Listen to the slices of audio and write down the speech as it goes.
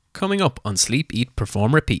coming up on Sleep, Eat,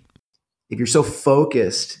 Perform, Repeat. If you're so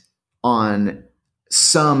focused on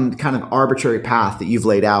some kind of arbitrary path that you've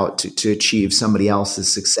laid out to achieve somebody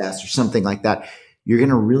else's success or something like that, you're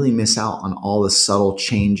going to really miss out on all the subtle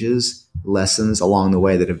changes, lessons along the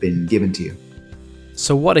way that have been given to you.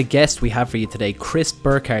 So what a guest we have for you today, Chris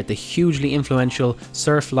Burkhardt, the hugely influential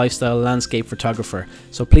surf lifestyle landscape photographer.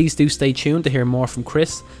 So please do stay tuned to hear more from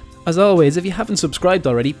Chris. As always, if you haven't subscribed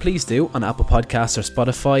already, please do on Apple Podcasts or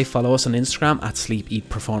Spotify. Follow us on Instagram at Sleep, Eat,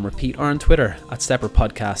 Perform, Repeat, or on Twitter at Stepper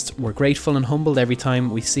Podcast. We're grateful and humbled every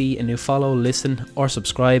time we see a new follow, listen, or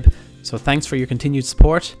subscribe. So thanks for your continued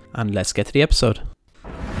support, and let's get to the episode.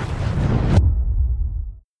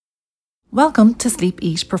 Welcome to Sleep,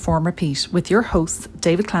 Eat, Perform, Repeat with your hosts,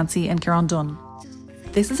 David Clancy and Kieran Dunn.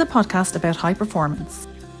 This is a podcast about high performance.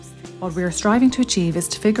 What we are striving to achieve is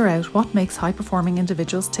to figure out what makes high-performing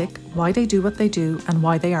individuals tick, why they do what they do, and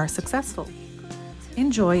why they are successful.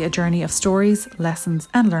 Enjoy a journey of stories, lessons,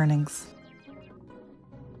 and learnings.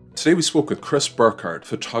 Today we spoke with Chris Burkhardt,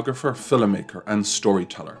 photographer, filmmaker, and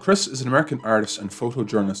storyteller. Chris is an American artist and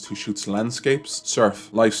photojournalist who shoots landscapes, surf,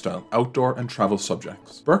 lifestyle, outdoor, and travel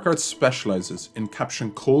subjects. Burkhardt specializes in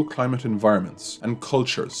capturing cold climate environments and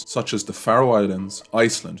cultures such as the Faroe Islands,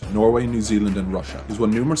 Iceland, Norway, New Zealand, and Russia. He's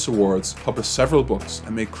won numerous awards, published several books,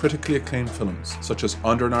 and made critically acclaimed films such as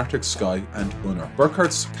Under an Arctic Sky and Unner.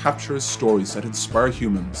 Burkhardt captures stories that inspire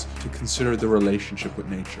humans to consider their relationship with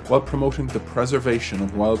nature while promoting the preservation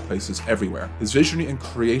of wild places everywhere. His visionary and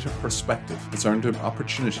creative perspective has earned him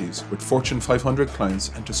opportunities with Fortune 500 clients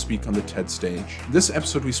and to speak on the TED stage. In this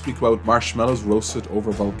episode we speak about marshmallows roasted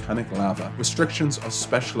over volcanic lava, restrictions of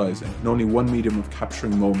specializing in only one medium of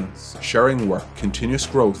capturing moments, sharing work, continuous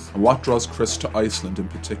growth, and what draws Chris to Iceland in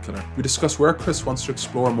particular. We discuss where Chris wants to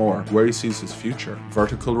explore more, where he sees his future,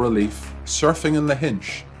 vertical relief, surfing in the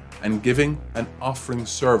Hinch, and giving and offering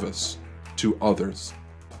service to others.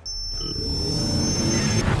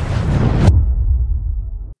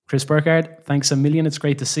 Chris Burkhardt, thanks a million. It's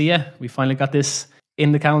great to see you. We finally got this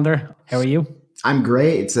in the calendar. How are you? I'm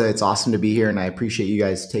great. It's awesome to be here, and I appreciate you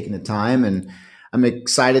guys taking the time. And I'm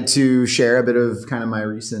excited to share a bit of kind of my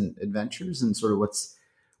recent adventures and sort of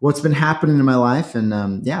what's been happening in my life. And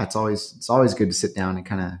it's always good to sit down and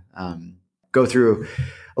kind of go through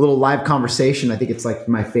a little live conversation. I think it's like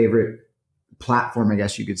my favorite platform, I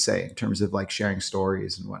guess you could say, in terms of like sharing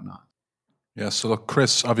stories and whatnot. Yeah. So look,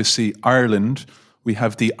 Chris, obviously Ireland. We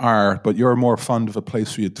have the R, but you're more fond of a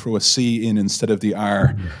place where you'd throw a C in instead of the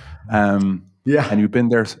R. And you've been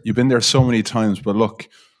there so many times. But look,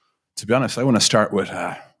 to be honest, I want to start with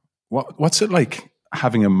what's it like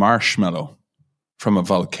having a marshmallow from a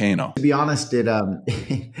volcano? To be honest,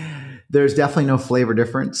 there's definitely no flavor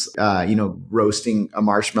difference. Roasting a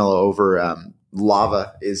marshmallow over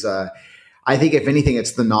lava is, I think if anything,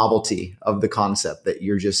 it's the novelty of the concept that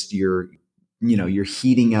you're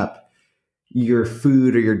heating up your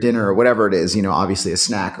food or your dinner or whatever it is, obviously a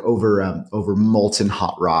snack over molten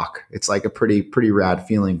hot rock. It's like a pretty rad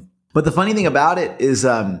feeling. But the funny thing about it is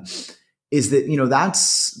that,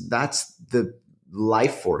 that's the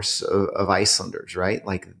life force of Icelanders, right?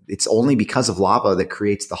 Like it's only because of lava that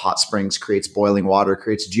creates the hot springs, creates boiling water,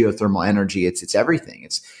 creates geothermal energy. It's everything.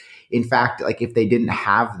 It's in fact, like if they didn't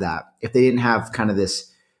have that, if they didn't have kind of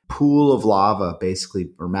this pool of lava basically,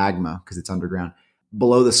 or magma, because it's underground,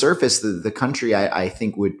 below the surface, the country, I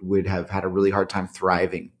think would have had a really hard time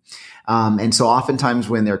thriving. And so oftentimes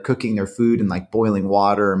when they're cooking their food in like boiling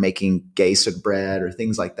water or making geisha bread or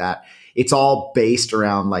things like that, it's all based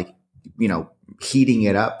around like, heating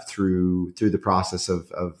it up through the process of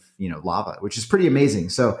lava, which is pretty amazing.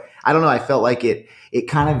 So I don't know. I felt like it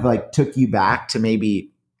kind of like took you back to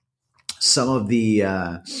maybe some of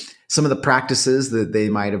the practices that they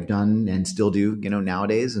might have done and still do,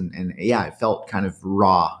 nowadays. And it felt kind of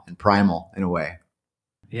raw and primal in a way.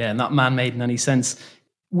 Yeah, not man-made in any sense.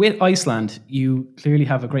 With Iceland, you clearly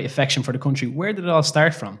have a great affection for the country. Where did it all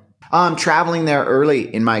start from? Traveling there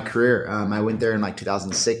early in my career. I went there in like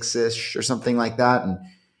 2006-ish or something like that, and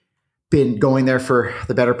been going there for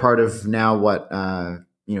the better part of now,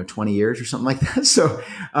 20 years or something like that. So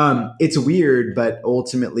it's weird, but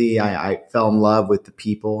ultimately I fell in love with the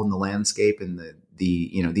people and the landscape and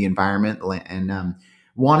the environment, and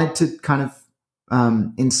wanted to kind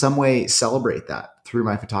of in some way celebrate that through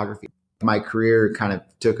my photography. My career kind of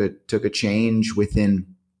took a change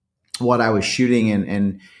within what I was shooting,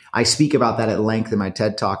 and I speak about that at length in my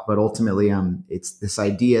TED Talk. But ultimately, it's this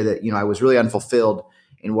idea that I was really unfulfilled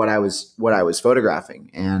in what I was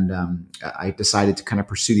photographing, and I decided to kind of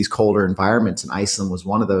pursue these colder environments, and Iceland was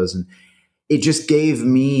one of those. And it just gave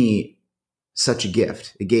me such a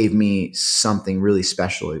gift. It gave me something really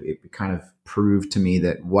special. It kind of proved to me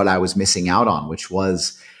that what I was missing out on, which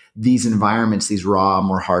was these environments, these raw,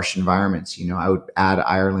 more harsh environments. I would add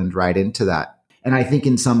Ireland right into that. And I think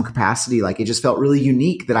in some capacity, like, it just felt really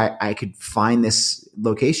unique that I could find this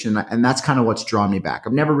location. And that's kind of what's drawn me back.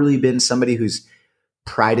 I've never really been somebody who's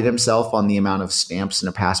prided himself on the amount of stamps in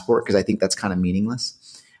a passport, because I think that's kind of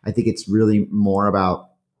meaningless. I think it's really more about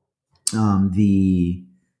the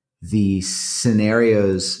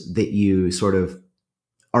scenarios that you sort of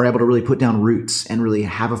are able to really put down roots and really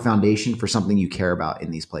have a foundation for something you care about in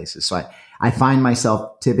these places. So I find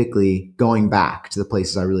myself typically going back to the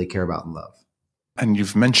places I really care about and love. And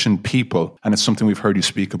you've mentioned people, and it's something we've heard you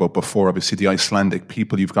speak about before. Obviously, the Icelandic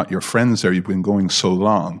people, you've got your friends there, you've been going so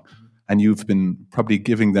long, and you've been probably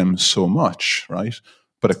giving them so much, right?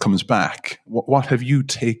 But it comes back. What have you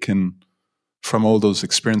taken from all those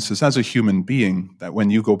experiences as a human being, that when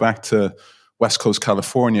you go back to West Coast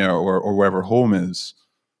California or wherever home is,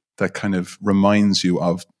 that kind of reminds you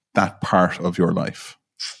of that part of your life?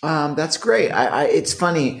 That's great. It's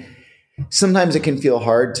funny. Sometimes it can feel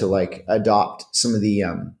hard to like adopt some of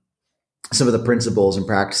the principles and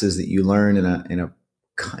practices that you learn in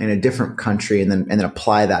a different country and then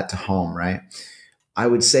apply that to home. Right. I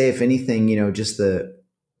would say, if anything, just the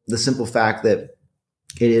simple fact that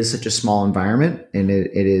it is such a small environment and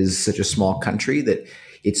it is such a small country that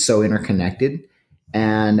it's so interconnected.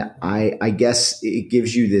 And I guess it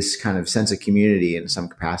gives you this kind of sense of community in some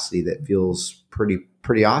capacity that feels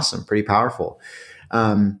pretty awesome, pretty powerful.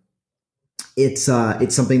 It's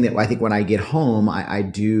something that I think when I get home, I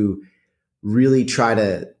do really try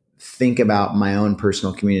to think about my own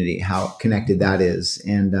personal community, how connected that is.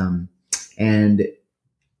 And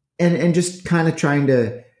just kind of trying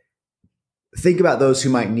to think about those who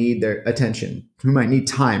might need their attention, who might need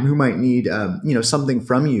time, who might need, something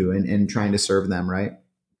from you, and trying to serve them. Right.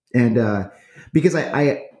 And, because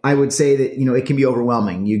I would say that, it can be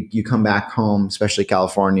overwhelming. You come back home, especially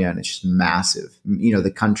California, and it's just massive.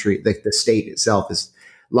 The country, the state itself is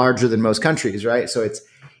larger than most countries. Right. So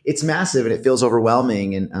it's massive and it feels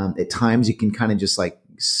overwhelming. And, at times you can kind of just like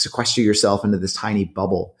sequester yourself into this tiny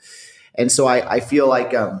bubble. And so I feel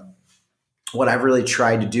like, what I've really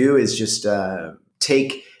tried to do is just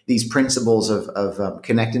take these principles of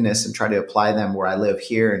connectedness and try to apply them where I live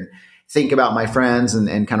here, and think about my friends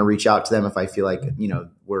and kind of reach out to them if I feel like,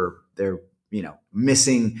 they're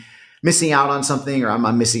missing out on something, or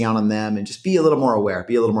I'm missing out on them, and just be a little more aware,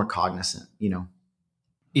 be a little more cognizant.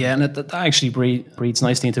 Yeah, and that actually breeds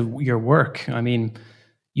nicely into your work. I mean,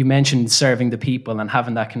 you mentioned serving the people and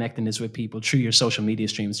having that connectedness with people through your social media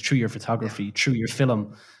streams, through your photography, through your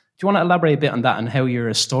film. Do you want to elaborate a bit on that and how you're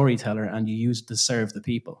a storyteller and you use to serve the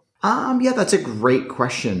people? Yeah, that's a great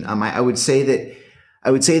question. I would say that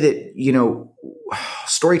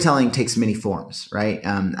storytelling takes many forms, right?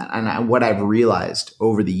 What I've realized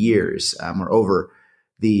over the years, or over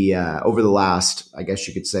the last, I guess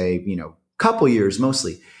you could say, couple years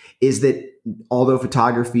mostly, is that although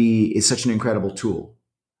photography is such an incredible tool,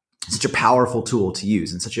 such a powerful tool to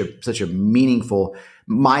use, and such a meaningful,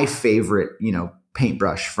 my favorite,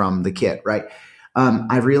 paintbrush from the kit, right?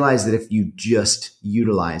 I realized that if you just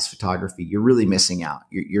utilize photography, you're really missing out.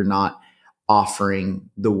 You're not offering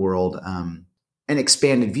the world an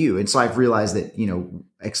expanded view. And so I've realized that,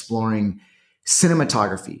 exploring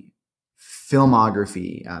cinematography,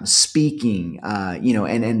 filmography, speaking,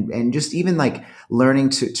 and just even like learning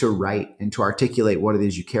to write and to articulate what it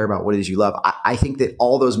is you care about, what it is you love. I think that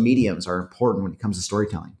all those mediums are important when it comes to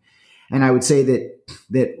storytelling. And I would say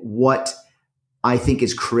that what I think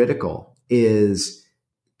is critical is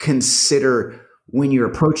consider, when you're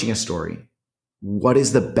approaching a story, what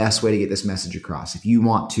is the best way to get this message across? If you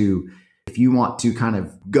want to kind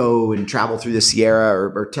of go and travel through the Sierra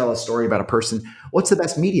or tell a story about a person, what's the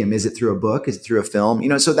best medium? Is it through a book? Is it through a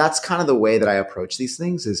film? So that's kind of the way that I approach these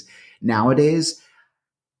things is nowadays.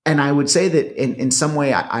 And I would say that in some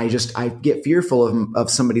way, I get fearful of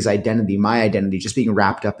somebody's identity, my identity, just being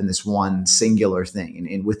wrapped up in this one singular thing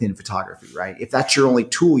and within photography, right? If that's your only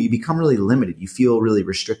tool, you become really limited. You feel really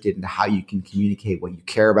restricted into how you can communicate what you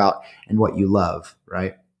care about and what you love,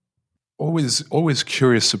 right? Always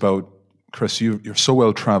curious about, Chris, you're so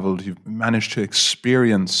well traveled. You've managed to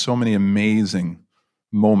experience so many amazing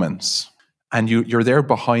moments. And you're there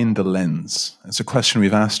behind the lens. It's a question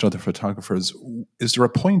we've asked other photographers. Is there a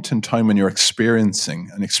point in time when you're experiencing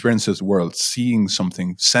this world, seeing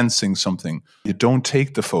something, sensing something, you don't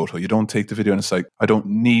take the photo, you don't take the video, and it's like, I don't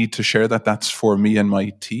need to share that, that's for me and my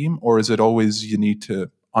team? Or is it always you need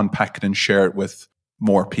to unpack it and share it with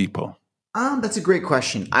more people? That's a great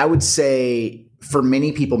question. I would say for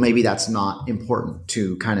many people, maybe that's not important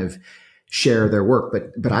to kind of share their work,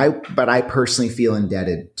 but I personally feel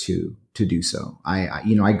indebted to do so.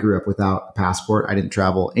 I grew up without a passport. I didn't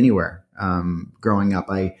travel anywhere growing up.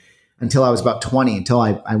 Until I was about 20, until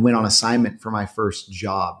I went on assignment for my first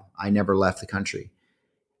job, I never left the country.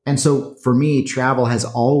 And so for me, travel has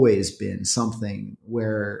always been something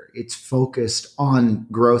where it's focused on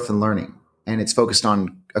growth and learning, and it's focused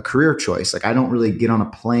on a career choice. Like I don't really get on a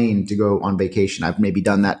plane to go on vacation. I've maybe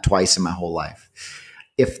done that twice in my whole life,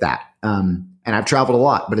 if that. And I've traveled a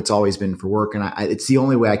lot, but it's always been for work. And it's the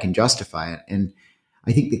only way I can justify it. And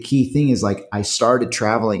I think the key thing is like I started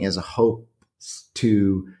traveling as a hope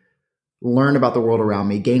to learn about the world around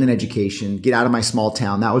me, gain an education, get out of my small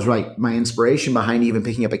town. That was like my inspiration behind even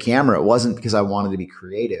picking up a camera. It wasn't because I wanted to be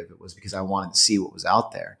creative. It was because I wanted to see what was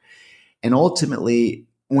out there. And ultimately,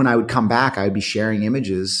 when I would come back, I would be sharing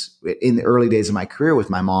images in the early days of my career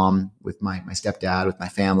with my mom, with my stepdad, with my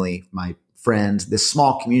family, my friends, this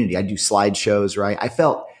small community. I do slideshows, right? I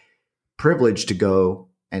felt privileged to go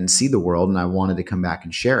and see the world, and I wanted to come back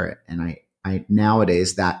and share it. And I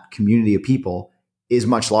nowadays, that community of people is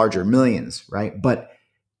much larger, millions, right? But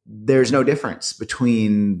there's no difference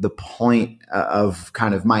between the point of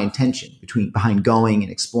kind of my intention behind going and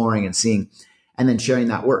exploring and seeing, and then sharing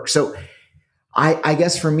that work. So I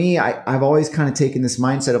guess for me, I've always kind of taken this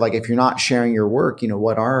mindset of like, if you're not sharing your work,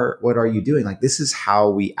 what are you doing? Like, this is how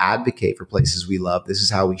we advocate for places we love. This is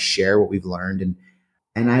how we share what we've learned.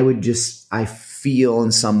 And I feel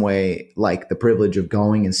in some way like the privilege of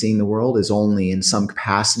going and seeing the world is only in some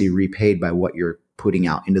capacity repaid by what you're putting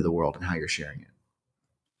out into the world and how you're sharing it.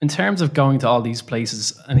 In terms of going to all these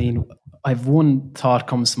places, I mean, I've one thought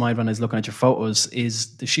comes to mind when I was looking at your photos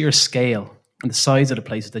is the sheer scale and the size of the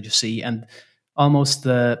places that you see, and almost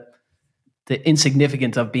the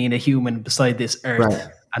insignificance of being a human beside this earth. Right.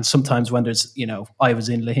 And sometimes when there's, I was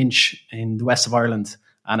in Lahinch in the west of Ireland,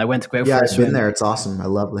 and I went to go out for a swim. Yeah, I've been there. It's awesome. I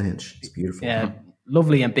love Lahinch. It's beautiful. Yeah,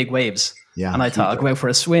 lovely and big waves. Yeah. And I thought I'll go out for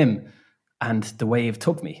a swim, and the wave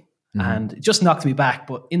took me. Mm-hmm. And it just knocked me back.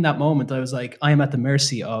 But in that moment, I was like, I am at the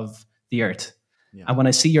mercy of the earth. Yeah. And when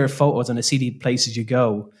I see your photos and I see the places you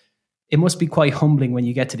go, it must be quite humbling when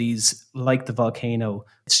you get to these, like the volcano.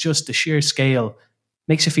 It's just the sheer scale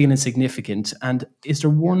makes you feel insignificant. And is there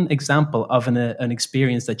one example of an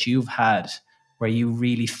experience that you've had where you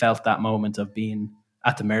really felt that moment of being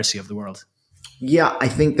at the mercy of the world? Yeah, I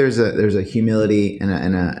think there's a humility and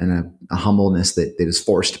a humbleness that is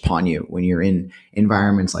forced upon you when you're in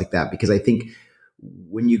environments like that. Because I think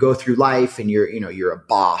when you go through life and you're a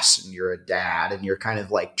boss and you're a dad and you're kind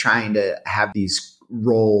of like trying to have these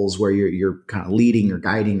roles where you're kind of leading or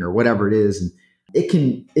guiding or whatever it is, and it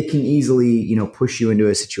can easily push you into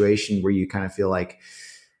a situation where you kind of feel like,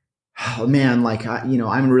 oh man, like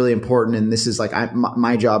I'm really important, and this is like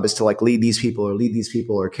my job is to like lead these people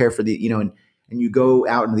or care for the and you go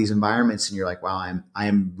out into these environments and you're like, wow,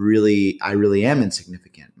 I really am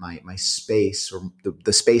insignificant. My space, or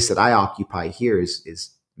the space that I occupy here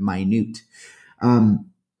is minute.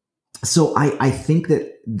 So I think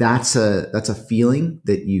that's a feeling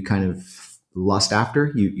that you kind of lust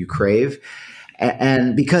after, you crave.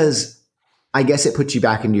 And because I guess it puts you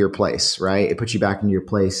back into your place, right? It puts you back into your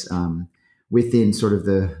place within sort of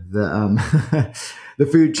the the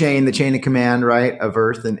food chain, the chain of command, right, of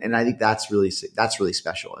Earth. And I think that's really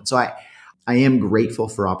special. And so I am grateful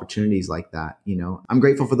for opportunities like that. I'm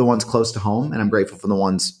grateful for the ones close to home, and I'm grateful for the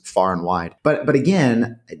ones far and wide. But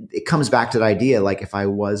again, it comes back to the idea, like if I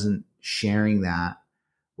wasn't sharing that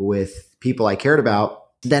with people I cared about,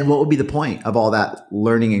 then what would be the point of all that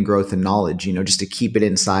learning and growth and knowledge, just to keep it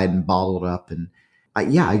inside and bottle it up? And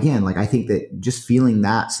again, like I think that just feeling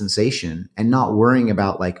that sensation and not worrying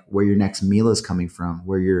about like where your next meal is coming from,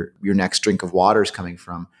 where your next drink of water is coming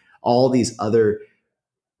from, all these other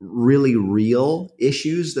really real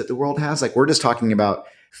issues that the world has. Like we're just talking about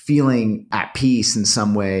feeling at peace in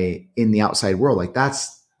some way in the outside world. Like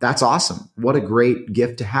that's awesome. What a great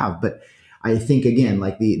gift to have. But I think again,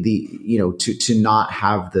 like to not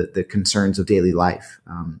have the concerns of daily life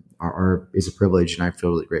is a privilege, and I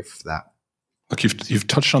feel really grateful for that. Look, you've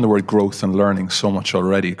touched on the word growth and learning so much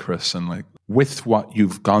already, Chris, and like with what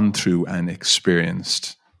you've gone through and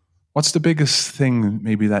experienced, what's the biggest thing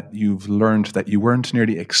maybe that you've learned that you weren't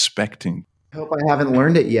nearly expecting? I hope I haven't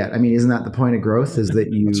learned it yet. I mean, isn't that the point of growth? Is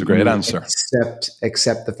that you? That's a great answer.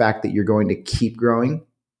 Accept the fact that you're going to keep growing.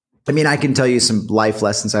 I mean, I can tell you some life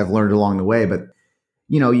lessons I've learned along the way, but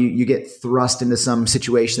you get thrust into some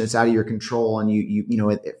situation that's out of your control, and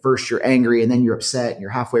you at first you're angry, and then you're upset, and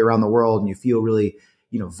you're halfway around the world, and you feel really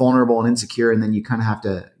vulnerable and insecure. And then you kind of have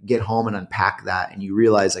to get home and unpack that. And you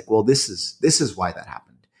realize like, well, this is why that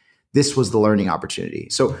happened. This was the learning opportunity.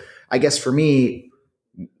 So I guess for me,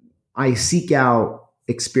 I seek out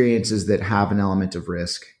experiences that have an element of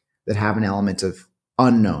risk, that have an element of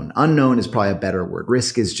unknown. Unknown is probably a better word.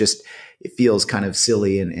 Risk is just, it feels kind of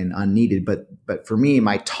silly and unneeded. But for me,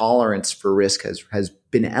 my tolerance for risk has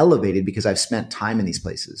been elevated because I've spent time in these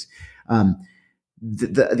places.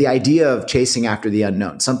 The idea of chasing after the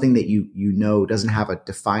unknown, something that you know doesn't have a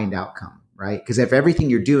defined outcome, right? Because if everything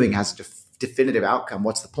you're doing has a definitive outcome,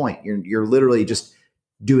 what's the point? You're literally just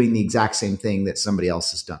doing the exact same thing that somebody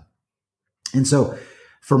else has done. And so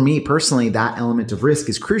for me personally, that element of risk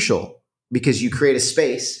is crucial because you create a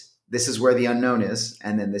space. This is where the unknown is,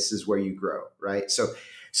 and then this is where you grow, right?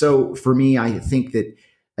 So for me, I think that,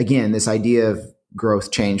 again, this idea of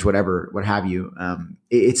growth, change, whatever, what have you,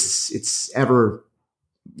 it's ever,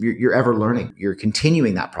 you're ever learning. You're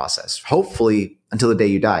continuing that process, hopefully until the day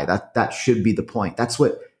you die. That should be the point. That's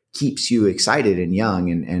what keeps you excited and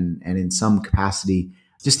young and in some capacity,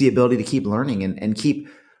 just the ability to keep learning and keep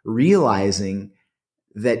realizing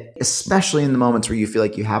that, especially in the moments where you feel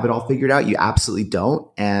like you have it all figured out, you absolutely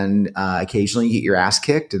don't. And occasionally you get your ass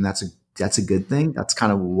kicked, and that's a good thing. That's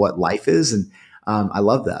kind of what life is. And I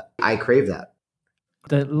love that. I crave that.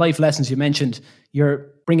 The life lessons you mentioned, you're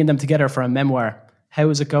bringing them together for a memoir. How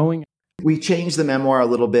is it going? We changed the memoir a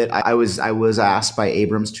little bit. I was asked by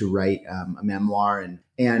Abrams to write a memoir,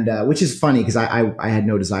 and which is funny because I had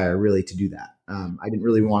no desire really to do that. I didn't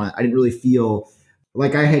really feel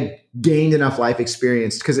like I had gained enough life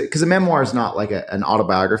experience because a memoir is not like an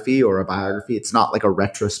autobiography or a biography. It's not like a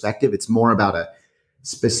retrospective. It's more about a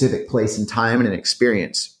specific place and time and an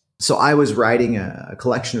experience. So I was writing a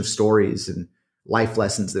collection of stories and life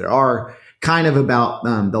lessons that are kind of about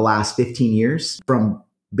the last 15 years, from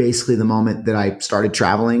basically the moment that I started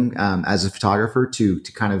traveling as a photographer to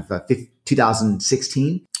kind of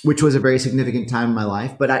 2016, which was a very significant time in my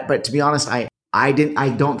life. But to be honest, I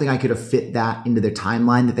don't think I could have fit that into the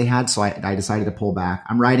timeline that they had. So I decided to pull back.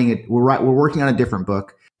 I'm writing it. We're working on a different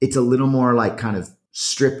book. It's a little more like kind of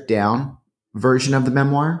stripped down version of the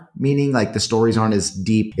memoir, meaning like the stories aren't as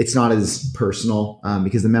deep. It's not as personal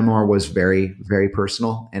because the memoir was very, very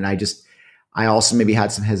personal. And I also maybe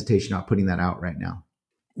had some hesitation about putting that out right now.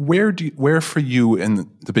 Where for you in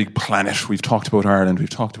the big planet, we've talked about Ireland, we've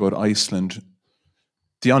talked about Iceland,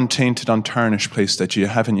 the untainted, untarnished place that you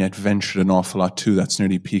haven't yet ventured an awful lot to, that's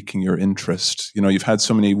nearly piquing your interest. You've had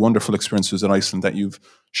so many wonderful experiences in Iceland that you've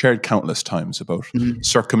shared countless times about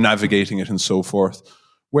circumnavigating it and so forth.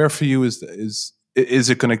 Where for you is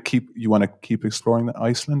it going to you want to keep exploring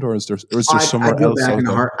Iceland, or is there somewhere else?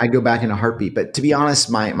 I go back in a heartbeat. But to be honest,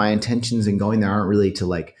 my intentions in going there aren't really to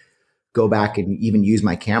like go back and even use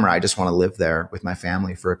my camera. I just want to live there with my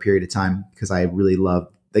family for a period of time because I really love,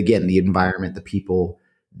 again, the environment, the people,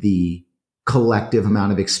 the collective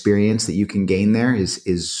amount of experience that you can gain there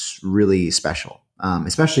is really special,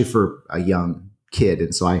 especially for a young kid.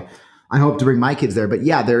 And so I hope to bring my kids there. But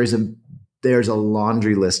yeah, there's a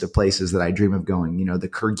laundry list of places that I dream of going. The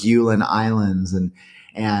Kerguelen Islands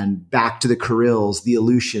and back to the Kuril's, the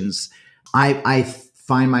Aleutians. I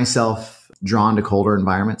find myself drawn to colder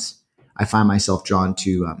environments. I find myself drawn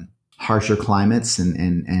to harsher climates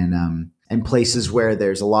and places where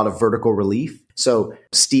there's a lot of vertical relief. So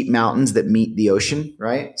steep mountains that meet the ocean,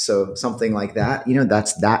 right? So something like that,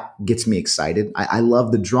 that gets me excited. I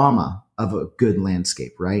love the drama of a good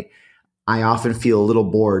landscape, right? I often feel a little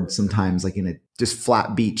bored sometimes, like in a just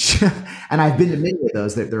flat beach. And I've been to many of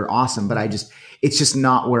those. They're awesome, but it's just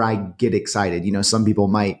not where I get excited. Some people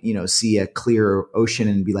might, see a clear ocean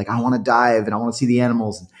and be like, I want to dive and I want to see the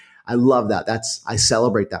animals. I love that. I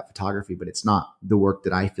celebrate that photography, but it's not the work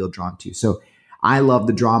that I feel drawn to. So I love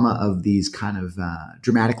the drama of these kind of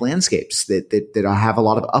dramatic landscapes that have a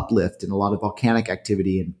lot of uplift and a lot of volcanic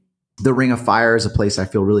activity. And the Ring of Fire is a place I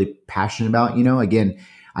feel really passionate about. Again,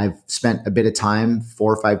 I've spent a bit of time,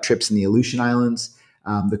 4 or 5 trips in the Aleutian Islands,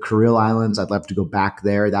 the Kuril Islands. I'd love to go back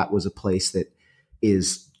there. That was a place that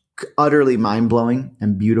is utterly mind-blowing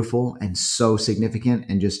and beautiful and so significant.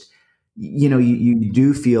 And just, you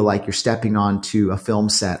do feel like you're stepping onto a film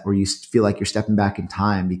set, or you feel like you're stepping back in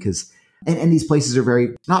time because, and these places are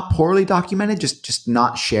very, not poorly documented, just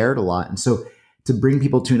not shared a lot. And so to bring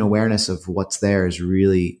people to an awareness of what's there is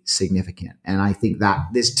really significant. And I think that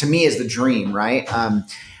this, to me, is the dream, right?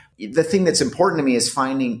 The thing that's important to me is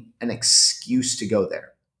finding an excuse to go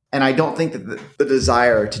there. And I don't think that the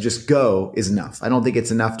desire to just go is enough. I don't think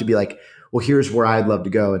it's enough to be like, well, here's where I'd love to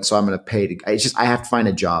go, and so I'm going to pay to. I have to find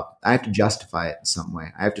a job. I have to justify it in some way.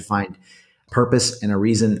 I have to find purpose and a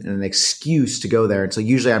reason and an excuse to go there. And so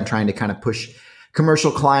usually I'm trying to kind of push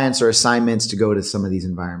commercial clients or assignments to go to some of these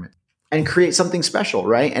environments and create something special,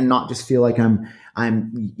 right? And not just feel like I'm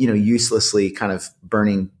uselessly kind of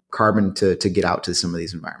burning carbon to get out to some of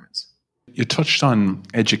these environments. You touched on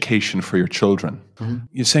education for your children. Mm-hmm.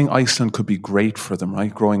 You're saying Iceland could be great for them,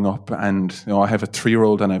 right? Growing up, and I have a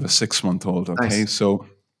 3-year-old and I have a 6-month-old. Okay, nice. So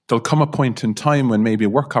there'll come a point in time when maybe a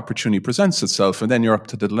work opportunity presents itself, and then you're up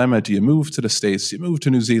to the dilemma: do you move to the States, do you move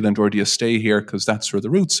to New Zealand, or do you stay here because that's where the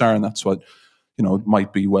roots are and that's what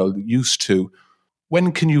might be well used to?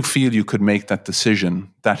 When can you feel you could make that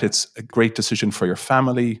decision, that it's a great decision for your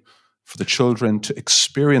family, for the children to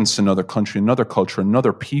experience another country, another culture,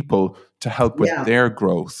 another people to help with their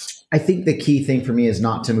growth? I think the key thing for me is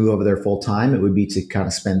not to move over there full time. It would be to kind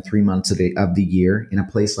of spend 3 months of the year in a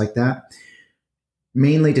place like that,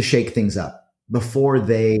 mainly to shake things up before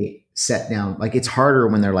they set down. Like, it's harder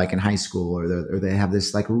when they're like in high school or they have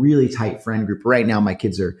this like really tight friend group. Right now, my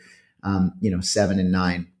kids are 7 and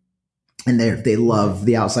 9. And they love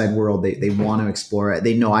the outside world. They want to explore it.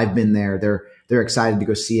 They know I've been there. They're excited to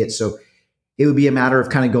go see it. So it would be a matter of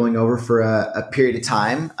kind of going over for a period of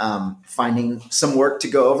time, finding some work to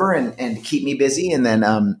go over and keep me busy, and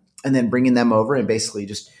then bringing them over and basically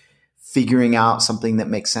just figuring out something that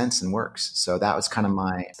makes sense and works. So that's kind of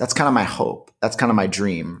my hope. That's kind of my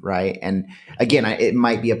dream, right? And again, it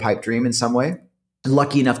might be a pipe dream in some way.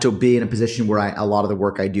 Lucky enough to be in a position where a lot of the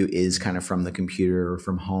work I do is kind of from the computer or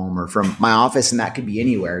from home or from my office, and that could be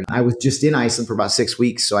anywhere. I was just in Iceland for about 6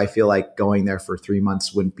 weeks, so I feel like going there for 3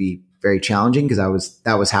 months wouldn't be very challenging because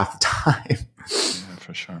that was half the time. Yeah,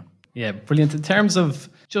 for sure. Yeah, brilliant. In terms of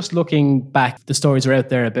just looking back, the stories are out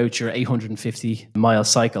there about your 850-mile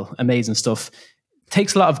cycle. Amazing stuff.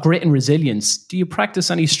 Takes a lot of grit and resilience. Do you practice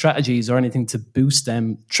any strategies or anything to boost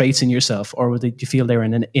them traits in yourself, or do you feel they were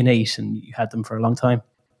innate and you had them for a long time?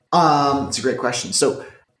 It's a great question. So,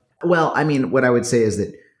 what I would say is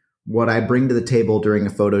that what I bring to the table during a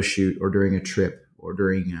photo shoot or during a trip or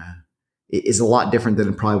is a lot different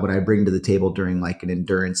than probably what I bring to the table during like an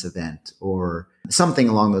endurance event or something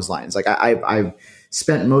along those lines. Like I've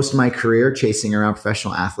spent most of my career chasing around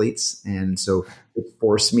professional athletes. And so it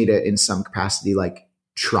forced me to, in some capacity, like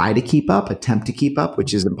try to attempt to keep up,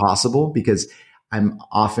 which is impossible because I'm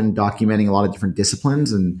often documenting a lot of different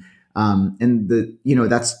disciplines and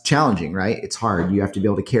that's challenging, right? It's hard. You have to be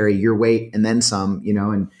able to carry your weight and then some,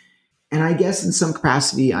 and I guess in some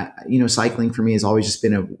capacity, cycling for me has always just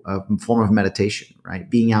been a form of meditation, right?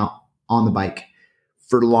 Being out on the bike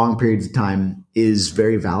for long periods of time is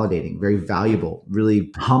very validating, very valuable,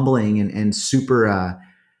 really humbling and super,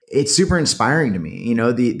 it's super inspiring to me.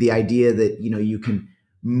 The idea that, you can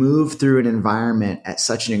move through an environment at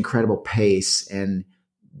such an incredible pace and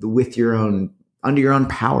under your own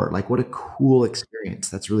power. Like, what a cool experience.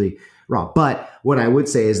 That's really raw. But what I would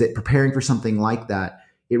say is that preparing for something like that,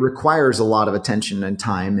 it requires a lot of attention and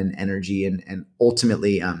time and energy. And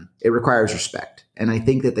ultimately, it requires respect. And I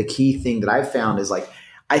think that the key thing that I've found is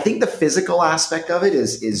I think the physical aspect of it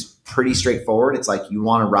is pretty straightforward. It's like, you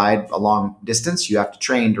want to ride a long distance, you have to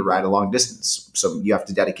train to ride a long distance. So you have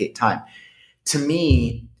to dedicate time. To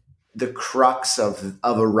me, the crux of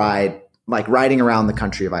a ride, like riding around the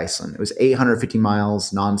country of Iceland, it was 850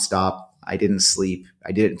 miles nonstop. I didn't sleep.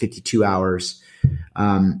 I did it in 52 hours.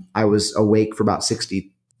 I was awake for about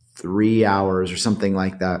 63 hours or something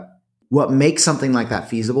like that. What makes something like that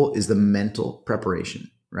feasible is the mental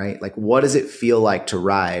preparation, right? Like, what does it feel like to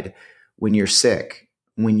ride when you're sick,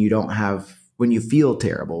 when you feel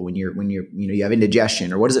terrible, when you have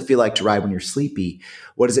indigestion, or what does it feel like to ride when you're sleepy?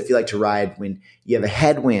 What does it feel like to ride when you have a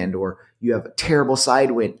headwind or you have a terrible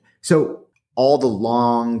side wind? So all the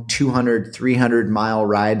long 200, 300 mile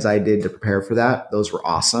rides I did to prepare for that, those were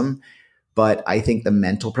awesome. But I think the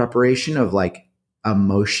mental preparation of like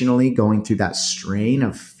emotionally going through that strain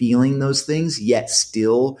of feeling those things, yet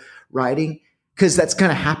still riding, because that's going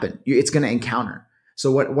to happen. It's going to encounter.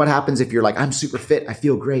 So what happens if you're like, I'm super fit, I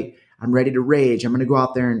feel great, I'm ready to rage, I'm going to go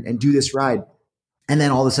out there and do this ride. And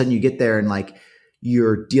then all of a sudden you get there and like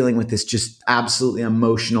you're dealing with this just absolutely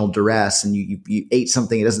emotional duress and you ate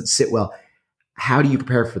something, it doesn't sit well. How do you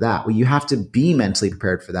prepare for that? Well, you have to be mentally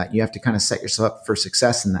prepared for that. You have to kind of set yourself up for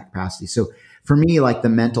success in that capacity. So for me, like the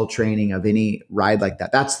mental training of any ride like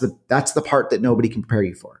that, that's the part that nobody can prepare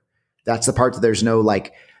you for. That's the part that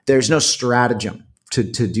there's no stratagem to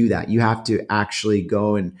do that. You have to actually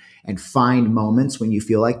go and find moments when you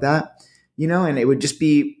feel like that, and it would just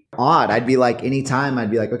be odd. I'd be like, anytime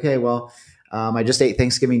I'd be like, okay, well, I just ate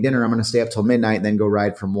Thanksgiving dinner. I'm going to stay up till midnight and then go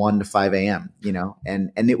ride from 1 to 5 a.m.,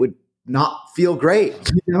 and it would not feel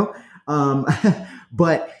great,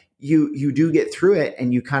 but you do get through it,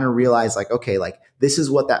 and you kind of realize like, okay, like this is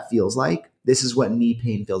what that feels like. This is what knee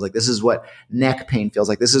pain feels like. This is what neck pain feels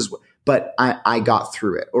like. But I got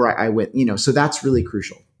through it, or I went, so that's really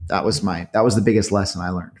crucial. That was the biggest lesson I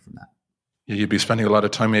learned from that. You'd be spending a lot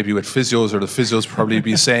of time maybe with physios, or the physios probably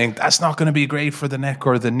be saying, that's not going to be great for the neck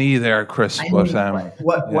or the knee there, Chris. What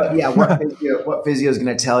physio is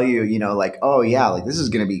going to tell you, like, oh yeah, like this is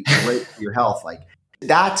going to be great for your health. Like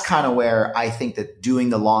that's kind of where I think that doing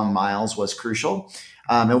the long miles was crucial.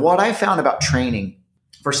 And what I found about training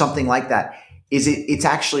for something like that is it's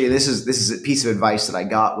actually, this is a piece of advice that I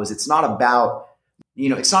got, was it's not about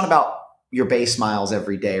your base miles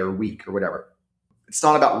every day or week or whatever. It's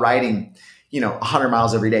not about riding 100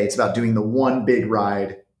 miles every day. It's about doing the one big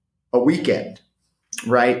ride a weekend,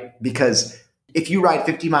 right? Because if you ride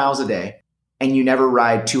 50 miles a day and you never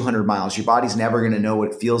ride 200 miles, your body's never going to know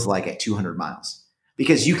what it feels like at 200 miles,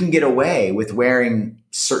 because you can get away with wearing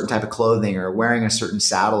certain type of clothing or wearing a certain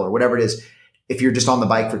saddle or whatever it is if you're just on the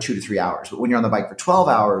bike for 2 to 3 hours. But when you're on the bike for 12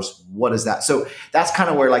 hours, what is that? So that's kind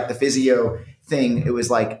of where like the physio thing, it was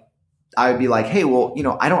like, I would be like, hey, well,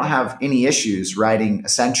 I don't have any issues riding a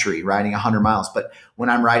century, riding 100 miles. But when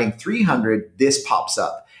I'm riding 300, this pops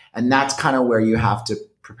up. And that's kind of where you have to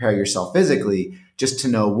prepare yourself physically, just to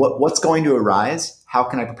know what's going to arise. How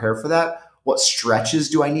can I prepare for that? What stretches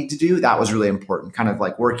do I need to do? That was really important, kind of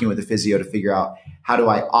like working with the physio to figure out, how do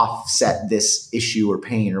I offset this issue or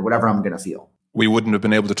pain or whatever I'm going to feel. We wouldn't have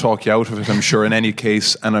been able to talk you out of it, I'm sure, in any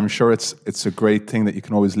case. And I'm sure it's a great thing that you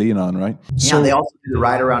can always lean on, right? Yeah, they also do the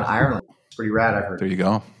ride around Ireland. It's pretty rad, I've heard. There you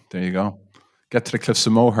go. Get to the Cliffs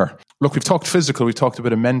of Moher. Look, we've talked physical, we've talked a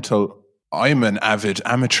bit of mental. I'm an avid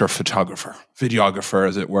amateur photographer, videographer,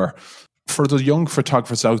 as it were. For the young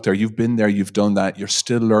photographers out there, you've been there, you've done that, you're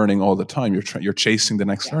still learning all the time. You're chasing the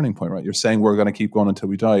next learning point, right? You're saying we're going to keep going until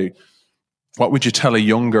we die. What would you tell a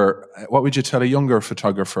younger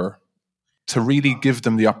photographer to really give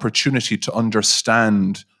them the opportunity to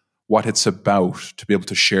understand what it's about, to be able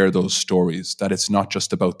to share those stories, that it's not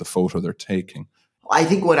just about the photo they're taking? I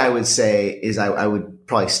think what I would say is I would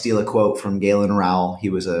probably steal a quote from Galen Rowell. He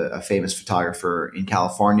was a famous photographer in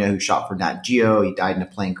California who shot for Nat Geo. He died in a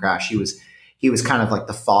plane crash. He was kind of like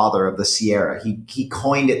the father of the Sierra. He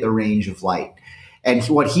coined it the range of light. And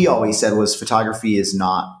what he always said was, photography is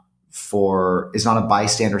not a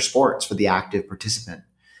bystander sport. It's for the active participant.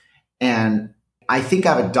 And I think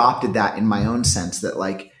I've adopted that in my own sense, that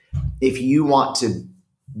like, if you want to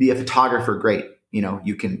be a photographer, great.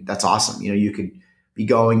 You can, that's awesome. You could be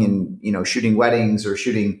going and, shooting weddings or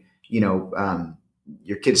shooting,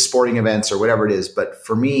 your kids' sporting events or whatever it is. But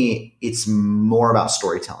for me, it's more about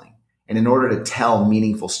storytelling. And in order to tell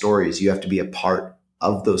meaningful stories, you have to be a part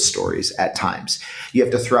of those stories at times. You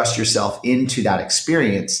have to thrust yourself into that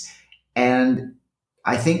experience. And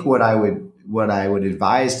I think what I would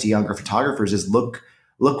advise to younger photographers is look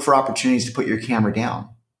for opportunities to put your camera down,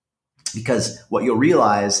 because what you'll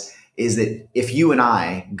realize is that if you and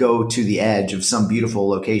I go to the edge of some beautiful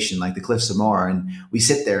location like the Cliffs of Moher, and we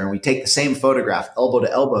sit there and we take the same photograph elbow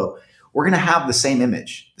to elbow, we're going to have the same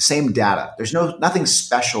image, the same data. There's nothing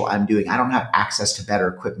special I'm doing. I don't have access to better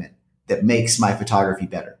equipment that makes my photography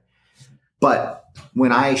better. But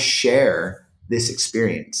when I share this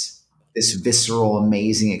experience, this visceral,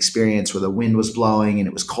 amazing experience where the wind was blowing and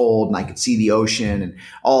it was cold and I could see the ocean and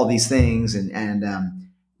all of these things,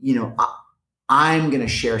 I'm going to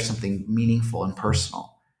share something meaningful and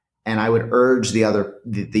personal. And I would urge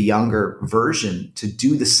the younger version to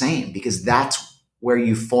do the same, because that's where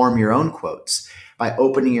you form your own quotes, by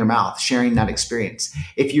opening your mouth, sharing that experience.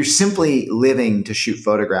 If you're simply living to shoot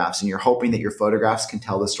photographs and you're hoping that your photographs can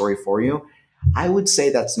tell the story for you, I would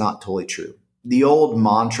say that's not totally true. The old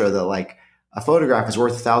mantra that like a photograph is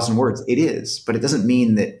worth 1,000 words, it is, but it doesn't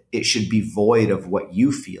mean that it should be void of what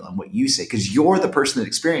you feel and what you say, because you're the person that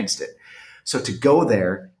experienced it. So to go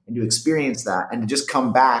there and to experience that and to just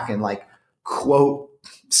come back and like quote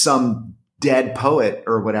some dead poet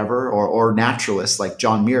or whatever, or naturalist like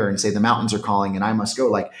John Muir and say the mountains are calling and I must go,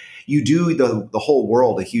 like you do the whole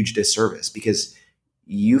world a huge disservice, because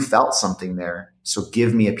you felt something there. So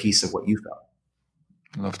give me a piece of what you felt.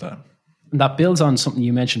 I love that. And that builds on something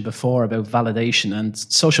you mentioned before about validation and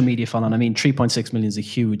social media following. I mean, 3.6 million is a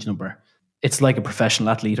huge number. It's like a professional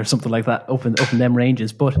athlete or something like that, up in them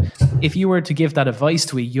ranges. But if you were to give that advice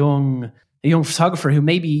to a young photographer who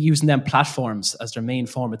may be using them platforms as their main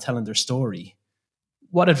form of telling their story,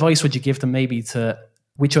 what advice would you give them, maybe to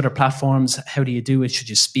which other platforms? How do you do it? Should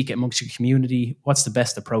you speak it amongst your community? What's the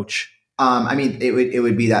best approach? I mean, it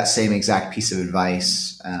would be that same exact piece of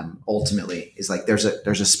advice. Ultimately, is like there's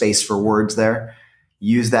a space for words there.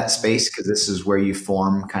 use that space because this is where you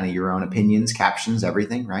form kind of your own opinions, captions,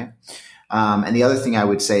 everything, right? And the other thing I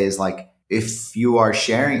would say is like, if you are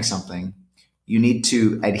sharing something, you need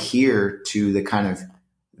to adhere to the kind of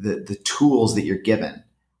the tools that you're given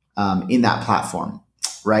in that platform,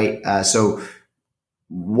 right? So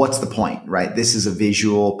what's the point, right? This is a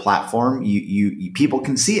visual platform. You people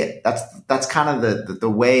can see it. That's kind of the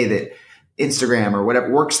way that Instagram or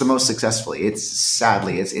whatever works the most successfully.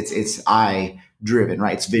 It's eye driven,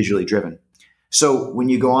 right? It's visually driven. So when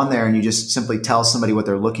you go on there and you just simply tell somebody what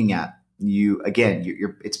they're looking at,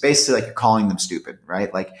 it's basically like you're calling them stupid,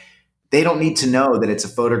 right? Like they don't need to know that it's a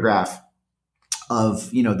photograph of,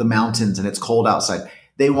 the mountains and it's cold outside.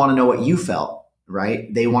 They want to know what you felt,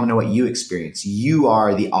 right? They want to know what you experienced. You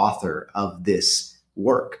are the author of this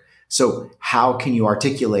work. So how can you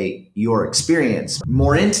articulate your experience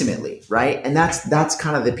more intimately, right? And that's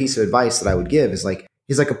kind of the piece of advice that I would give is like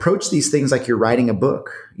approach these things like you're writing a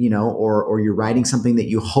book, or you're writing something that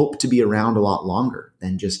you hope to be around a lot longer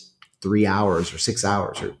than just 3 hours or 6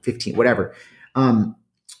 hours or 15, whatever. And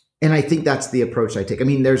I think that's the approach I take. I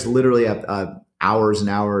mean, there's literally a hours and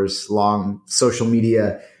hours long social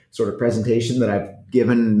media sort of presentation that I've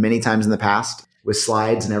given many times in the past with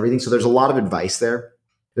slides and everything. So there's a lot of advice there.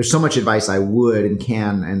 There's so much advice I would and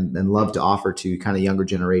can and love to offer to kind of younger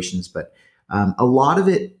generations. But a lot of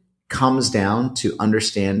it comes down to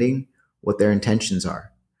understanding what their intentions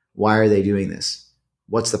are. Why are they doing this?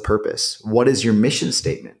 What's the purpose? What is your mission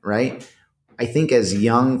statement, right? I think as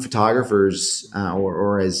young photographers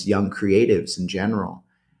or as young creatives in general,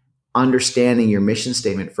 understanding your mission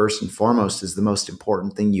statement first and foremost is the most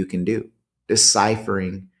important thing you can do.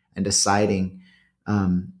 Deciphering and deciding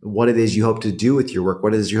what it is you hope to do with your work,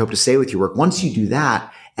 what it is you hope to say with your work. Once you do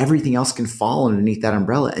that, everything else can fall underneath that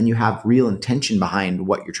umbrella and you have real intention behind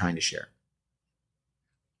what you're trying to share.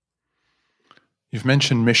 You've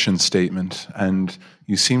mentioned mission statement, and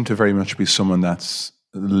you seem to very much be someone that's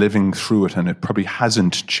living through it, and it probably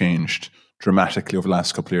hasn't changed dramatically over the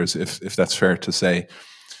last couple of years, if that's fair to say.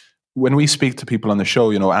 When we speak to people on the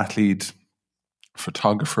show, athlete,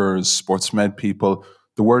 photographers, sports med people,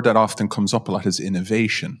 the word that often comes up a lot is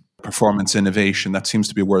innovation, performance innovation. That seems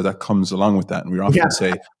to be a word that comes along with that. And we often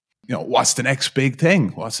say, what's the next big thing?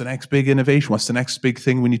 What's the next big innovation? What's the next big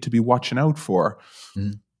thing we need to be watching out for?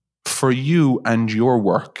 Mm. For you and your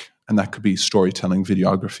work, and that could be storytelling,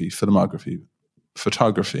 videography, filmography,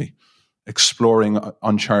 photography, exploring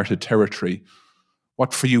uncharted territory.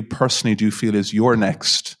 What for you personally do you feel is your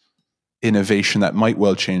next innovation that might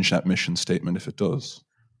well change that mission statement if it does?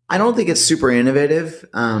 I don't think it's super innovative,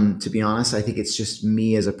 to be honest. I think it's just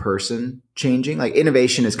me as a person changing. Like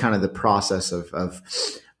innovation is kind of the process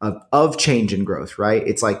of change and growth, right?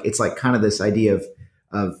 It's like kind of this idea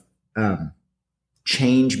of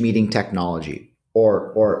change meeting technology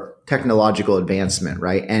or technological advancement,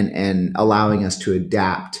 right? And allowing us to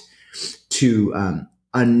adapt to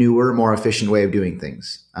a newer, more efficient way of doing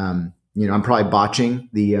things. I'm probably botching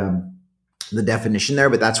the definition there,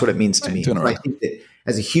 but that's what it means to me. So I think that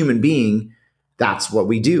as a human being, that's what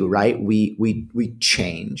we do, right? We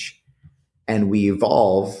change and we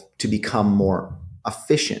evolve to become more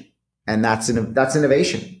efficient, and that's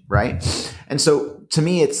innovation, right? And so to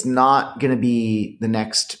me, it's not going to be the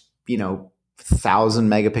next 1,000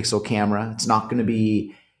 megapixel camera. It's not going to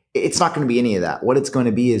be any of that. What it's going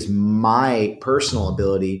to be is my personal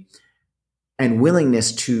ability and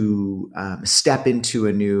willingness to step into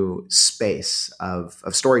a new space of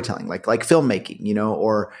storytelling, like filmmaking,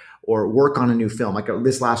 or work on a new film. Like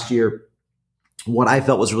this last year, what I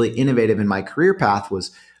felt was really innovative in my career path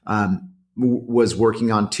was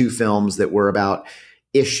working on 2 films that were about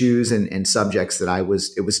issues and subjects that it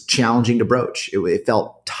was challenging to broach. It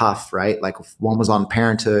felt tough, right? Like one was on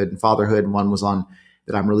parenthood and fatherhood, and one was on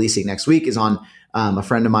that I'm releasing next week is on a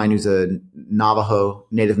friend of mine who's a Navajo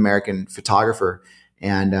Native American photographer,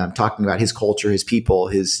 and talking about his culture, his people,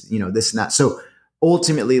 his, this and that. So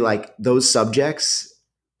ultimately, like those subjects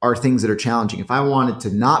are things that are challenging. If I wanted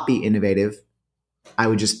to not be innovative, I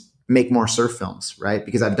would just make more surf films, right?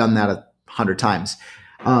 Because I've done that 100 times.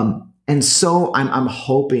 And so I'm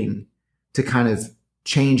hoping to kind of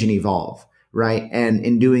change and evolve, right? And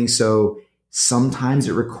in doing so, sometimes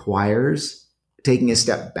it requires taking a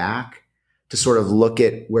step back to sort of look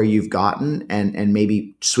at where you've gotten and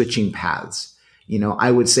maybe switching paths.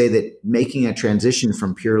 I would say that making a transition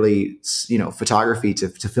from purely, photography to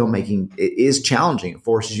filmmaking is challenging. It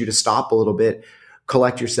forces you to stop a little bit,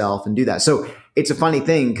 collect yourself, and do that. So it's a funny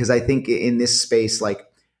thing because I think in this space, like,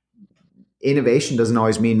 innovation doesn't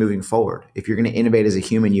always mean moving forward. If you're going to innovate as a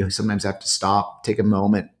human, you sometimes have to stop, take a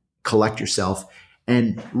moment, collect yourself,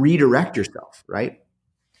 and redirect yourself, right?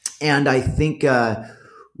 And I think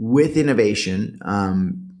with innovation,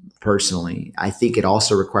 personally, I think it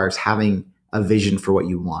also requires having a vision for what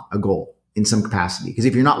you want, a goal in some capacity. Because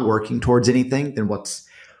if you're not working towards anything, then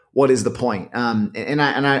what is the point?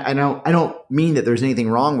 I don't mean that there's anything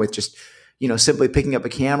wrong with just, simply picking up a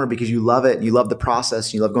camera because you love it and you love the process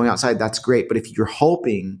and you love going outside. That's great. But if you're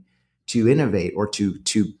hoping to innovate or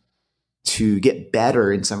to get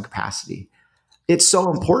better in some capacity, it's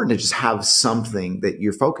so important to just have something that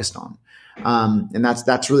you're focused on. And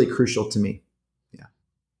that's really crucial to me. Yeah.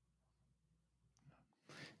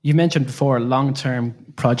 You mentioned before,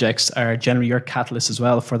 long-term projects are generally your catalyst as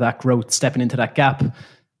well for that growth, stepping into that gap.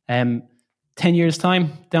 10 years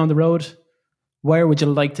time down the road, where would you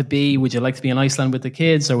like to be? Would you like to be in Iceland with the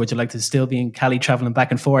kids, or would you like to still be in Cali traveling back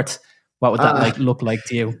and forth? What would that look like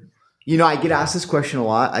to you? I get asked this question a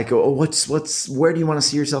lot. I go, where do you want to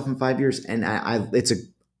see yourself in 5 years? And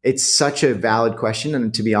it's such a valid question.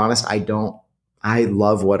 And to be honest, I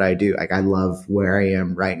love what I do. Like, I love where I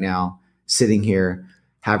am right now, sitting here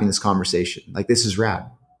having this conversation. Like, this is rad.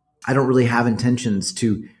 I don't really have intentions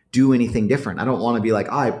to do anything different. I don't want to be like,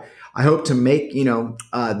 I hope to make,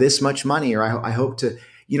 this much money, or I hope to,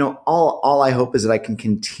 all I hope is that I can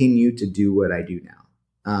continue to do what I do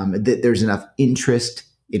now. That there's enough interest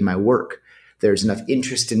in my work. There's enough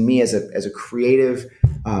interest in me as a creative,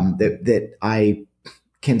 that I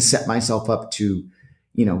can set myself up to,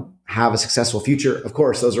 have a successful future. Of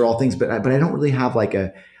course, those are all things, but I don't really have like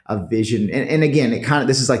a vision. And again,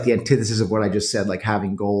 this is like the antithesis of what I just said, like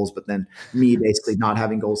having goals, but then me basically not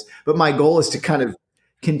having goals. But my goal is to kind of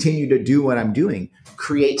continue to do what I'm doing,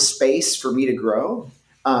 create space for me to grow,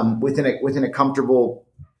 within a comfortable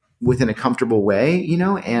way,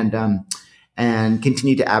 and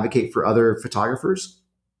continue to advocate for other photographers,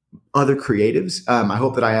 other creatives. I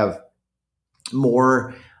hope that I have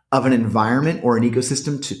more of an environment or an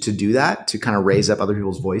ecosystem to do that, to kind of raise up other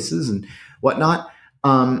people's voices and whatnot.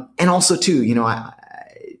 And also too,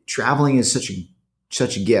 traveling is such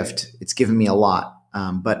a gift. It's given me a lot.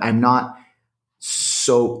 But I'm not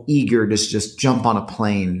so eager to just jump on a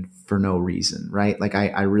plane for no reason, right? Like,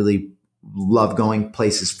 I really love going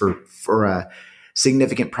places for a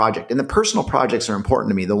significant project. And the personal projects are important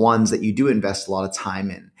to me, the ones that you do invest a lot of time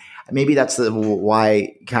in. Maybe that's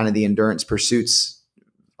why kind of the endurance pursuits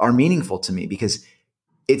are meaningful to me, because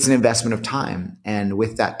it's an investment of time. And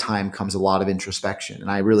with that time comes a lot of introspection. And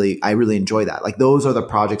I really enjoy that. Like, those are the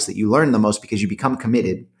projects that you learn the most, because you become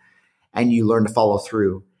committed and you learn to follow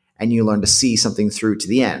through and you learn to see something through to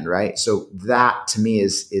the end. Right. So that to me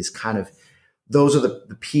is kind of, those are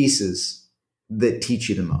the pieces that teach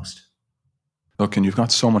you the most. Look, and you've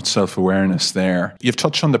got so much self-awareness there. You've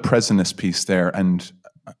touched on the presentness piece there. And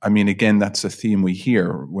I mean, again, that's a theme we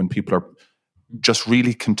hear when people are just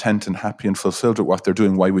really content and happy and fulfilled with what they're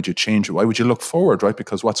doing. Why would you change it? Why would you look forward, right?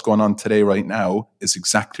 Because what's going on today, right now, is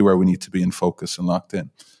exactly where we need to be in focus and locked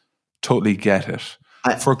in. Totally get it.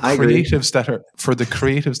 For the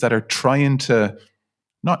creatives that are trying to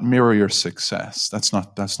not mirror your success, that's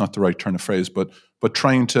not the right turn of phrase, but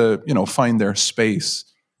trying to, find their space,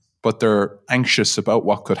 but they're anxious about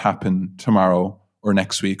what could happen tomorrow or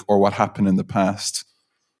next week or what happened in the past.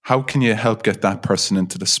 How can you help get that person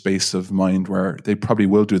into the space of mind where they probably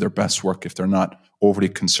will do their best work if they're not overly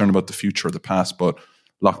concerned about the future or the past, but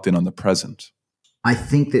locked in on the present? I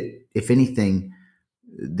think that, if anything,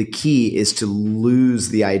 the key is to lose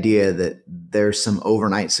the idea that there's some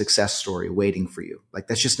overnight success story waiting for you. Like,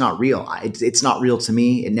 that's just not real. It's not real to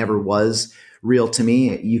me. It never was real to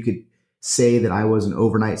me. You could say that I was an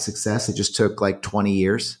overnight success. It just took like 20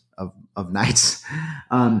 years of nights.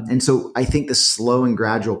 And so I think the slow and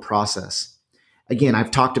gradual process, again,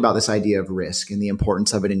 I've talked about this idea of risk and the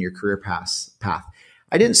importance of it in your career path.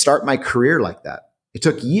 I didn't start my career like that. It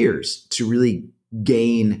took years to really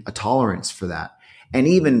gain a tolerance for that. And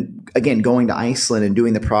even, again, going to Iceland and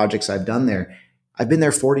doing the projects I've done there, I've been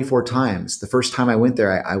there 44 times. The first time I went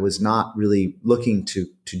there, I was not really looking to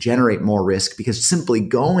generate more risk, because simply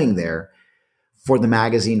going there for the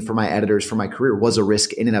magazine, for my editors, for my career was a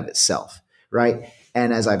risk in and of itself, right?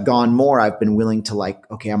 And as I've gone more, I've been willing to, like,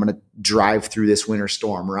 okay, I'm going to drive through this winter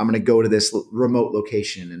storm, or I'm going to go to this remote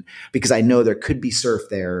location, and because I know there could be surf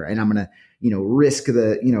there, and I'm going to, risk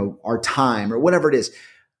our time or whatever it is.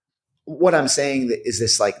 What I'm saying is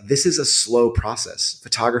this, like, this is a slow process.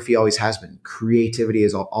 Photography always has been.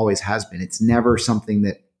 Creativity always has been. It's never something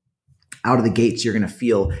that out of the gates you're going to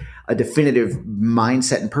feel a definitive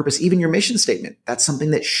mindset and purpose. Even your mission statement, that's something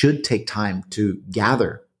that should take time to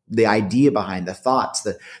gather. The idea behind the thoughts,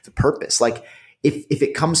 the purpose. Like, if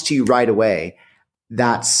it comes to you right away,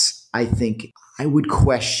 that's, I think I would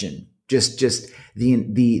question just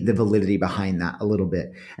the validity behind that a little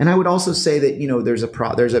bit. And I would also say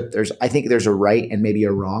that, I think there's a right and maybe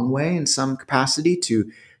a wrong way in some capacity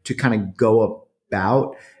to kind of go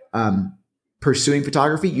about pursuing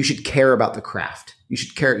photography. You should care about the craft. You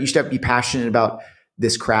should have to be passionate about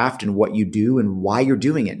this craft and what you do and why you're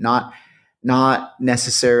doing it. Not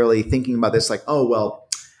necessarily thinking about this like, oh, well,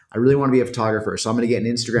 I really want to be a photographer, so I'm going to get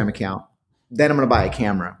an Instagram account. Then I'm going to buy a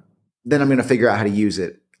camera. Then I'm going to figure out how to use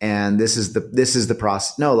it. And this is the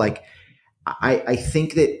process. No, like I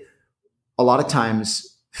think that a lot of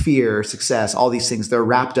times fear, success, all these things, they're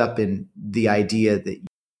wrapped up in the idea that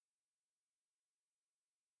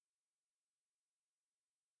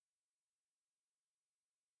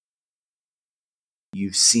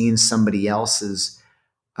you've seen somebody else's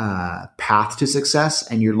path to success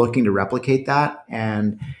and you're looking to replicate that.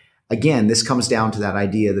 And again, this comes down to that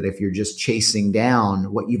idea that if you're just chasing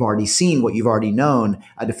down what you've already seen, what you've already known,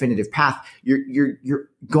 a definitive path, you're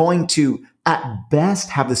going to at best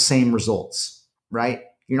have the same results, right?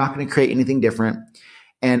 You're not going to create anything different.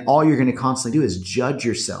 And all you're going to constantly do is judge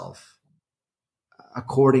yourself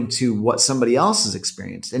according to what somebody else has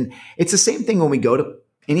experienced. And it's the same thing when we go to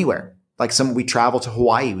anywhere. Like we travel to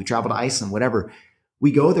Hawaii, we travel to Iceland, whatever.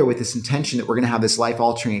 We go there with this intention that we're going to have this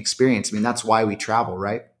life-altering experience. I mean, that's why we travel,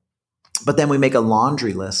 right? But then we make a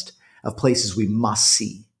laundry list of places we must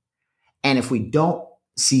see. And if we don't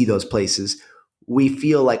see those places, we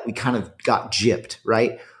feel like we kind of got gypped,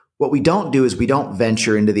 right? What we don't do is we don't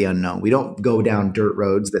venture into the unknown. We don't go down dirt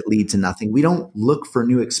roads that lead to nothing. We don't look for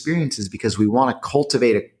new experiences because we want to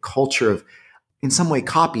cultivate a culture of, in some way,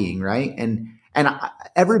 copying, right? And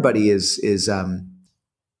everybody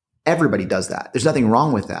everybody does that. There's nothing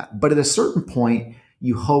wrong with that. But at a certain point,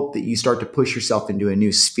 you hope that you start to push yourself into a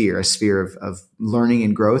new sphere, a sphere of learning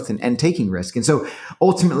and growth and taking risk. And so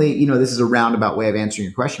ultimately, this is a roundabout way of answering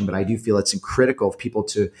your question, but I do feel it's critical for people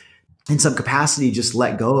to, in some capacity, just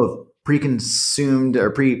let go of preconceived or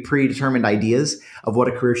predetermined ideas of what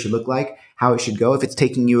a career should look like, how it should go. If it's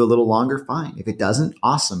taking you a little longer, fine. If it doesn't,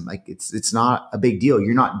 awesome. Like it's not a big deal.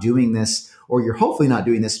 You're not doing this, or you're hopefully not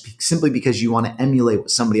doing this simply because you want to emulate what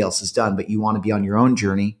somebody else has done, but you want to be on your own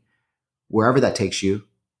journey, wherever that takes you,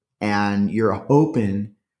 and you're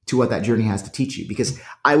open to what that journey has to teach you. Because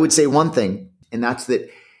I would say one thing, and that's that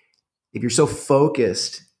if you're so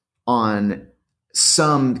focused on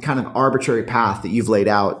some kind of arbitrary path that you've laid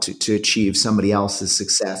out to achieve somebody else's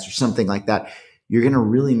success or something like that, you're going to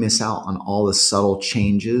really miss out on all the subtle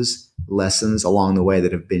changes, lessons along the way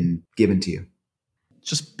that have been given to you.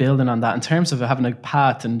 Just building on that, in terms of having a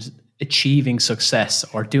path and achieving success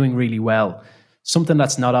or doing really well, something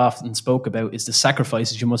that's not often spoke about is the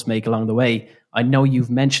sacrifices you must make along the way. I know you've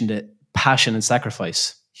mentioned it, passion and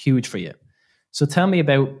sacrifice, huge for you. So tell me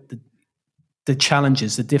about the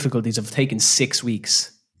challenges, the difficulties of taking 6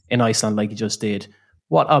 weeks in Iceland like you just did.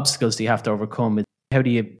 What obstacles do you have to overcome? How do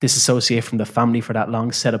you disassociate from the family for that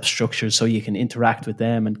long, set up structures so you can interact with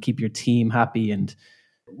them and keep your team happy? And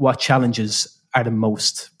what challenges are the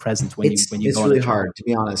most present when you go on? It's really hard, to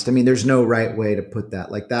be honest. I mean, there's no right way to put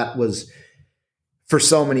that. Like that was, for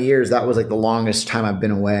so many years, that was like the longest time I've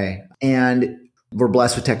been away. And we're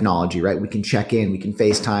blessed with technology, right? We can check in, we can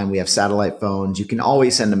FaceTime, we have satellite phones. You can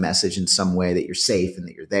always send a message in some way that you're safe and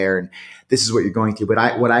that you're there. And this is what you're going through.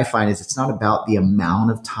 But what I find is it's not about the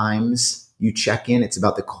amount of times you check in. It's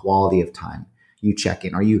about the quality of time you check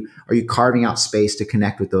in. Are you carving out space to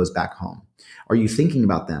connect with those back home? Are you thinking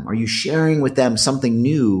about them? Are you sharing with them something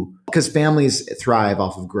new? Because families thrive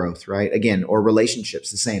off of growth, right? Again, or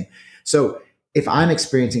relationships, the same. So if I'm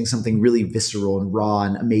experiencing something really visceral and raw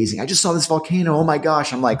and amazing, I just saw this volcano. Oh my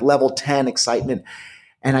gosh, I'm like level 10 excitement.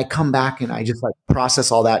 And I come back and I just like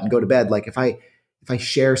process all that and go to bed. Like if I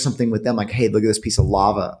share something with them, like, hey, look at this piece of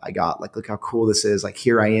lava I got. Like, look how cool this is. Like,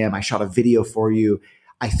 here I am. I shot a video for you.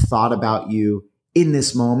 I thought about you in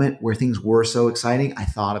this moment where things were so exciting. I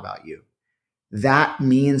thought about you. That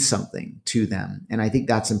means something to them. And I think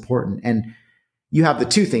that's important. And you have the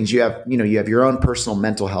two things. You have your own personal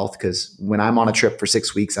mental health, because when I'm on a trip for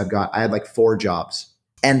 6 weeks, I had like 4 jobs,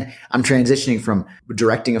 and I'm transitioning from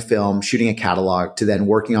directing a film, shooting a catalog, to then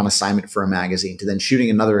working on assignment for a magazine, to then shooting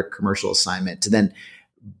another commercial assignment, to then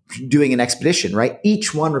doing an expedition, right?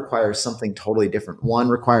 Each one requires something totally different. One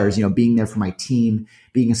requires, being there for my team,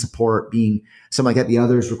 being a support, being something like that. The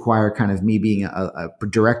others require kind of me being a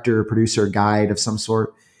director, producer, guide of some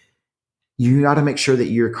sort. You got to make sure that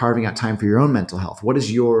you're carving out time for your own mental health. What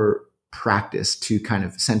is your practice to kind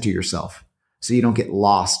of center yourself so you don't get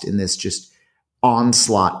lost in this just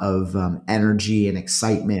onslaught of energy and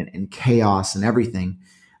excitement and chaos and everything,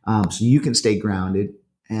 so you can stay grounded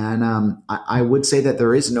And I would say that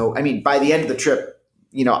there is no, I mean, by the end of the trip,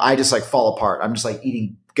 I just like fall apart. I'm just like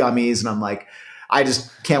eating gummies and I'm like, I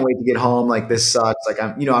just can't wait to get home. Like this sucks. Like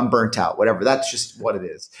I'm burnt out, whatever. That's just what it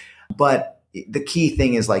is. But the key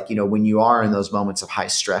thing is like, when you are in those moments of high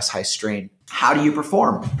stress, high strain, how do you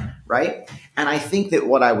perform? Right. And I think that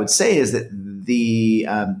what I would say is that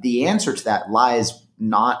the answer to that lies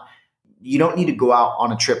not, you don't need to go out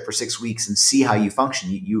on a trip for 6 weeks and see how you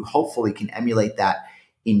function. You hopefully can emulate that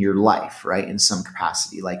in your life, right? In some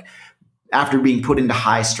capacity. Like after being put into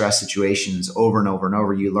high stress situations over and over and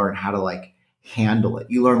over, you learn how to like handle it.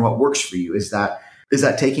 You learn what works for you. Is that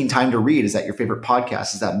taking time to read? Is that your favorite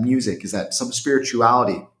podcast? Is that music? Is that some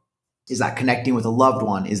spirituality? Is that connecting with a loved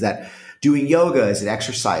one? Is that doing yoga? Is it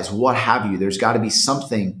exercise? What have you? There's got to be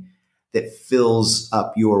something that fills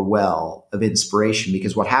up your well of inspiration,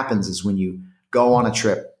 because what happens is when you go on a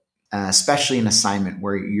trip, especially an assignment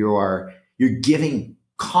where you're giving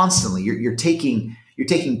constantly, you're taking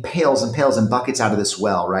pails and pails and buckets out of this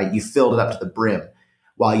well, right? You filled it up to the brim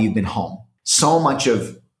while you've been home. So much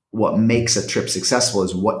of what makes a trip successful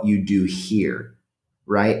is what you do here,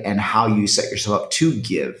 right? And how you set yourself up to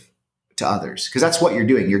give to others, because that's what you're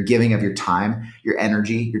doing. You're giving of your time, your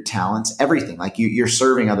energy, your talents, everything. Like you're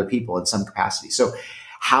serving other people in some capacity. So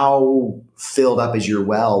how filled up is your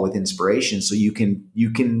well with inspiration so you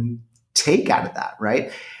can take out of that,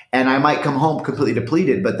 right? And I might come home completely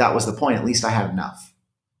depleted, but that was the point. At least I had enough.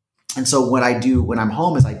 And so what I do when I'm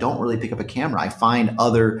home is I don't really pick up a camera. I find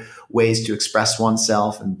other ways to express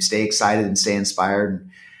oneself and stay excited and stay inspired.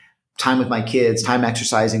 And time with my kids, time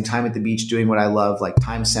exercising, time at the beach, doing what I love, like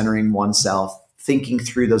time centering oneself, thinking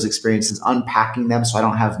through those experiences, unpacking them so I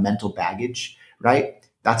don't have mental baggage, right?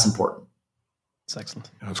 That's important. That's excellent.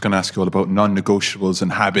 I was going to ask you all about non-negotiables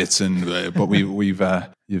and habits, but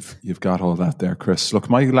you've got all that there, Chris. Look,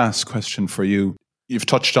 my last question for you. You've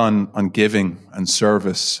touched on giving and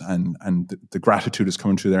service, and the gratitude is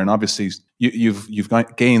coming through there. And obviously, you've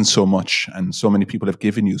gained so much, and so many people have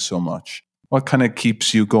given you so much. What kind of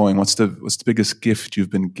keeps you going? What's the biggest gift you've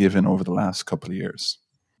been given over the last couple of years?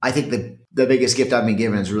 I think the biggest gift I've been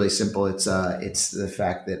given is really simple. It's the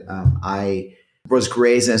fact that I was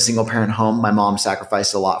raised in a single parent home. My mom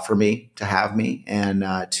sacrificed a lot for me to have me and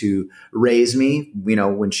to raise me,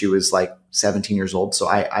 when she was like 17 years old. So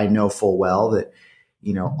I know full well that,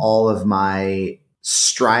 all of my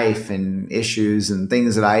strife and issues and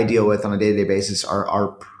things that I deal with on a day-to-day basis are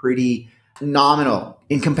pretty nominal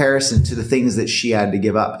in comparison to the things that she had to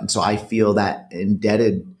give up. And so I feel that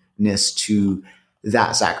indebtedness to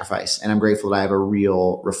that sacrifice. And I'm grateful that I have a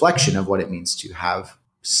real reflection of what it means to have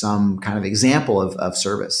some kind of example of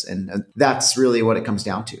service. And that's really what it comes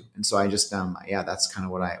down to. And so I just, that's kind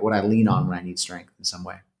of what I lean on when I need strength in some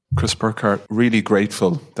way. Chris Burkhardt, really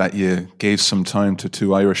grateful that you gave some time to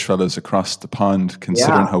two Irish fellas across the pond,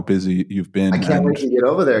 considering how busy you've been. I can't wait to get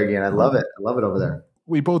over there again. I love it. I love it over there.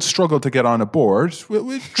 We both struggled to get on a board.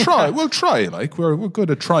 We'll try. We'll try. Like we're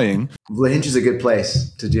good at trying. Lahinch is a good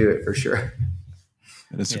place to do it for sure.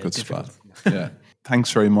 It is a good spot. Yeah.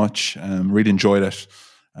 Thanks very much. Really enjoyed it.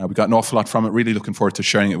 We got an awful lot from it. Really looking forward to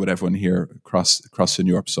sharing it with everyone here across in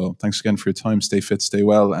Europe. So thanks again for your time. Stay fit, stay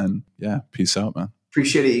well, and peace out, man.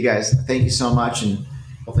 Appreciate it, you guys. Thank you so much, and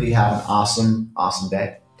hopefully you have an awesome, awesome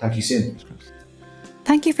day. Talk to you soon.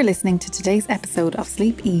 Thank you for listening to today's episode of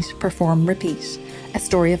Sleep, Eat, Perform, Repeat, a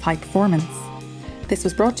story of high performance. This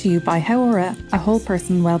was brought to you by Hauora, a whole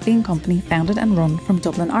person wellbeing company founded and run from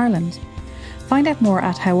Dublin, Ireland. Find out more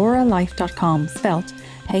at hauoralife.com, spelt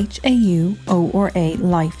HAUORA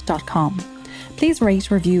life.com. Please rate,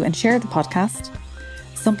 review and share the podcast.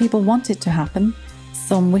 Some people want it to happen,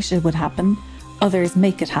 some wish it would happen, others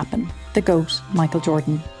make it happen. The GOAT, Michael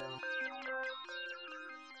Jordan.